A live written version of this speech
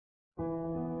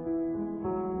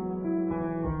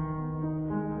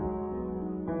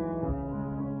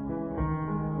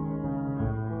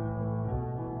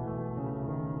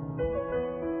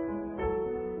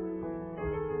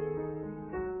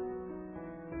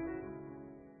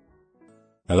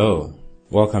Hello,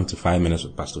 welcome to 5 Minutes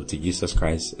with Pastor T. Jesus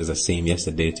Christ is the same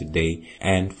yesterday, today,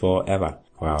 and forever.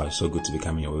 Wow, it's so good to be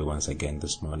coming your way once again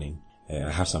this morning.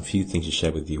 I have some few things to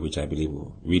share with you which I believe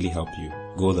will really help you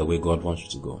go the way God wants you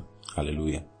to go.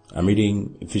 Hallelujah. I'm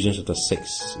reading Ephesians chapter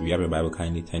 6. If you have your Bible,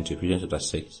 kindly turn to Ephesians chapter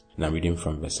 6, and I'm reading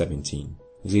from verse 17.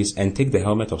 It says, "And take the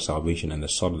helmet of salvation and the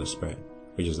sword of the Spirit,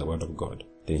 which is the word of God."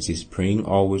 Then it says, "Praying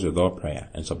always with all prayer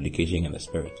and supplication in the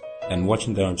Spirit, and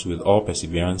watching thereunto with all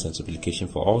perseverance and supplication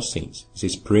for all saints." It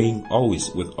says, "Praying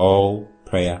always with all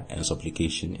prayer and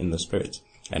supplication in the Spirit,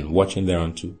 and watching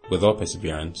thereunto with all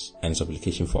perseverance and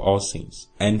supplication for all saints,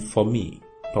 and for me."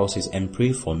 Paul says, "And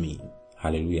pray for me."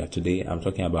 Hallelujah. Today I'm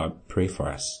talking about pray for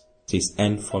us. It says,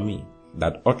 "And for me,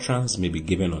 that utterance may be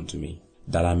given unto me,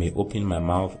 that I may open my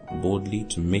mouth boldly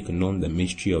to make known the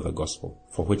mystery of the gospel,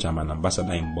 for which I am an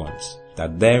ambassador in bonds,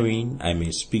 that therein I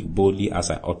may speak boldly as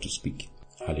I ought to speak."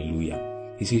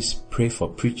 Hallelujah. He says, pray for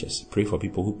preachers, pray for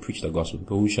people who preach the gospel,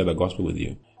 people who share the gospel with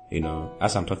you.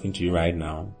 As I'm talking to you right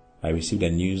now, I received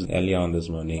a news earlier on this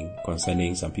morning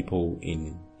concerning some people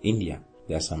in India.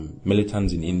 There are some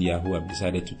militants in India who have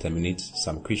decided to terminate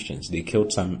some Christians. They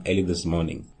killed some early this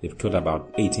morning. They've killed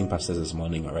about 18 pastors this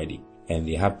morning already. And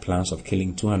they have plans of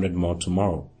killing 200 more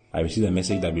tomorrow. I received a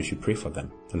message that we should pray for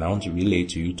them. And I want to relay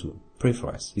to you to pray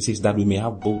for us. He says that we may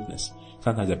have boldness.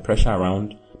 Sometimes the pressure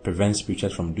around prevents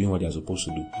preachers from doing what they are supposed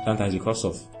to do. Sometimes because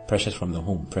of pressures from the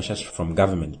home, pressures from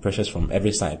government, pressures from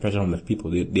every side, pressure from the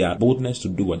people, their boldness to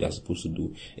do what they are supposed to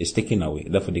do is taken away.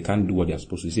 Therefore, they can't do what they are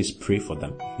supposed to do. He says, pray for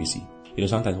them. You see,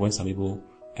 sometimes when some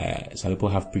people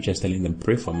have preachers telling them,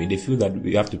 pray for me, they feel that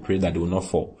we have to pray that they will not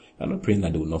fall. They are not praying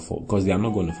that they will not fall, because they are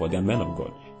not going to fall. They are men of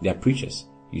God. They are preachers,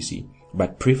 you see.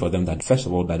 But pray for them that, first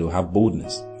of all, that they will have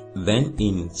boldness. Then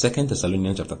in 2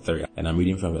 Thessalonians chapter 3, and I'm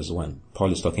reading from verse 1,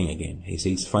 Paul is talking again. He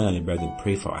says, "Finally, brethren,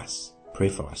 pray for us. Pray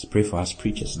for us. Pray for us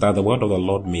preachers, that the word of the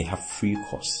Lord may have free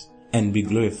course and be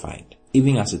glorified,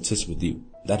 even as it is with you."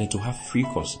 That it will have free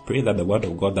course. Pray that the word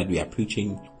of God that we are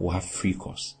preaching will have free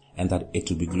course, and that it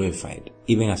will be glorified,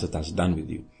 even as it has done with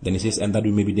you. Then he says, "And that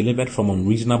we may be delivered from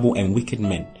unreasonable and wicked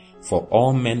men, for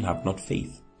all men have not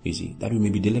faith." You see, that we may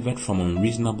be delivered from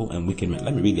unreasonable and wicked men.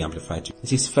 Let me read the Amplified to you. It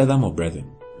says, "Furthermore, brethren,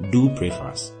 do pray for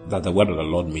us, that the word of the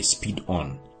Lord may speed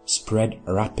on, spread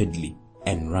rapidly,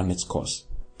 and run its course."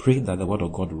 Pray that the word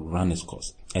of God will run its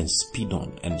course, and speed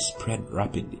on, and spread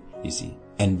rapidly, you see,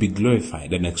 and be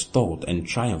glorified, and extolled, and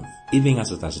triumph, even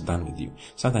as it has done with you.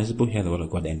 Sometimes people hear the word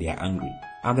of God and they are angry.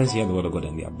 Others hear the word of God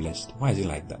and they are blessed. Why is it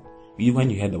like that?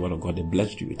 When you hear the word of God, it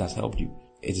blessed you. It has helped you.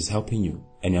 It is helping you,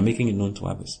 and you're making it known to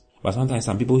others. But sometimes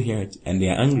some people hear it and they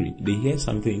are angry. They hear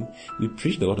something, we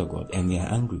preach the word of God, and they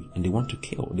are angry and they want to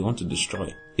kill, they want to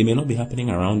destroy. It may not be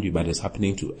happening around you, but it's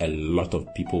happening to a lot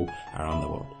of people around the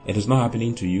world. It is not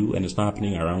happening to you, and it's not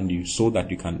happening around you, so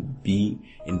that you can be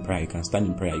in prayer, you can stand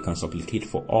in prayer, you can supplicate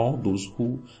for all those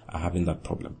who are having that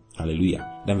problem.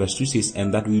 Hallelujah. Then verse 2 says,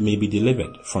 "And that we may be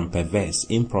delivered from perverse,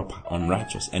 improper,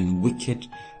 unrighteous, and wicked,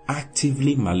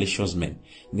 actively malicious men."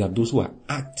 There are those who are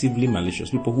actively malicious,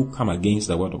 people who come against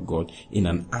the word of God in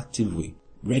an active way,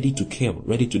 ready to kill,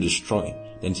 ready to destroy.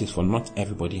 Then it says, "For not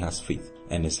everybody has faith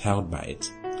and is held by it."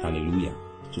 Hallelujah.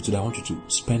 So today I want you to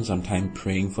spend some time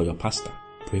praying for your pastor.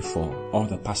 Pray for all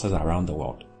the pastors around the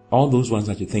world. All those ones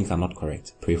that you think are not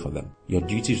correct, pray for them. Your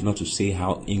duty is not to say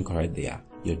how incorrect they are.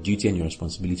 Your duty and your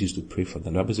responsibility is to pray for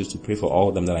them. The Bible says to pray for all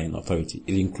of them that are in authority.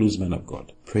 It includes men of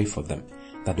God. Pray for them,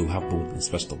 that they will have boldness,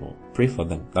 first of all. Pray for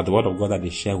them, that the word of God that they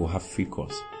share will have free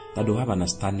course, that they will have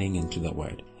understanding into the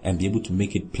word, and be able to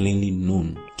make it plainly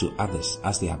known to others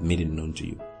as they have made it known to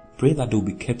you. Pray that they will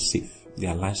be kept safe.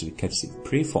 Their lives will be kept safe.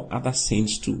 Pray for other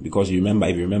saints too, because if you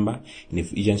remember in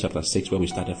Ephesians chapter 6 where we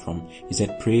started from, he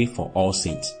said pray for all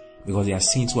saints, because there are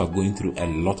saints who are going through a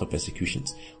lot of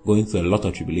persecutions, going through a lot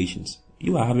of tribulations.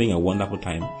 You are having a wonderful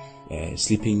time,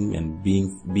 sleeping and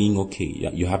being okay.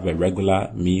 You have a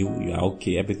regular meal, you are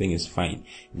okay, everything is fine.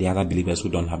 The other believers who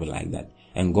don't have it like that.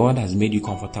 And God has made you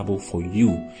comfortable for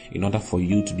you, in order for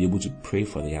you to be able to pray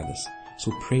for the others.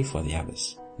 So pray for the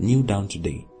others. Kneel down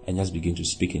today and just begin to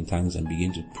speak in tongues and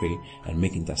begin to pray and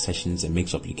make intercessions and make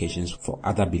supplications for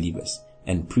other believers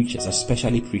and preachers,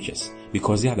 especially preachers,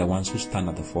 because they are the ones who stand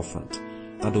at the forefront,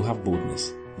 that will have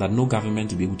boldness, that no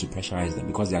government will be able to pressurize them,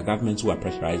 because there are governments who are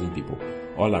pressurizing people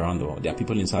all around the world. There are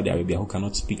people in Saudi Arabia who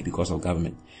cannot speak because of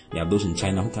government. There are those in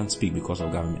China who can't speak because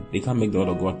of government. They can't make the word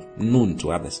of God known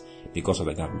to others because of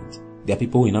the government. There are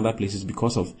people in other places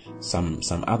because of some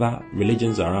other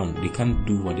religions around. They can't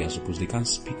do what they are supposed to. They can't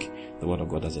speak the word of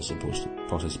God as they're supposed to.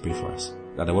 Paul says, pray for us.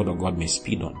 that the word of God may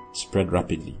speed on, spread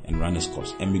rapidly, and run its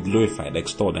course, and be glorified,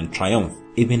 extolled, and triumph,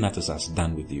 even as it has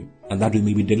done with you. And that we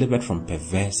may be delivered from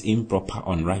perverse, improper,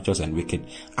 unrighteous, and wicked,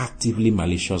 actively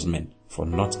malicious men, for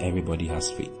not everybody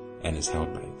has faith and is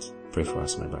held by it. Pray for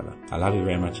us, my brother. I love you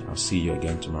very much. I'll see you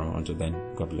again tomorrow. Until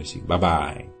then, God bless you.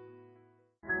 Bye-bye.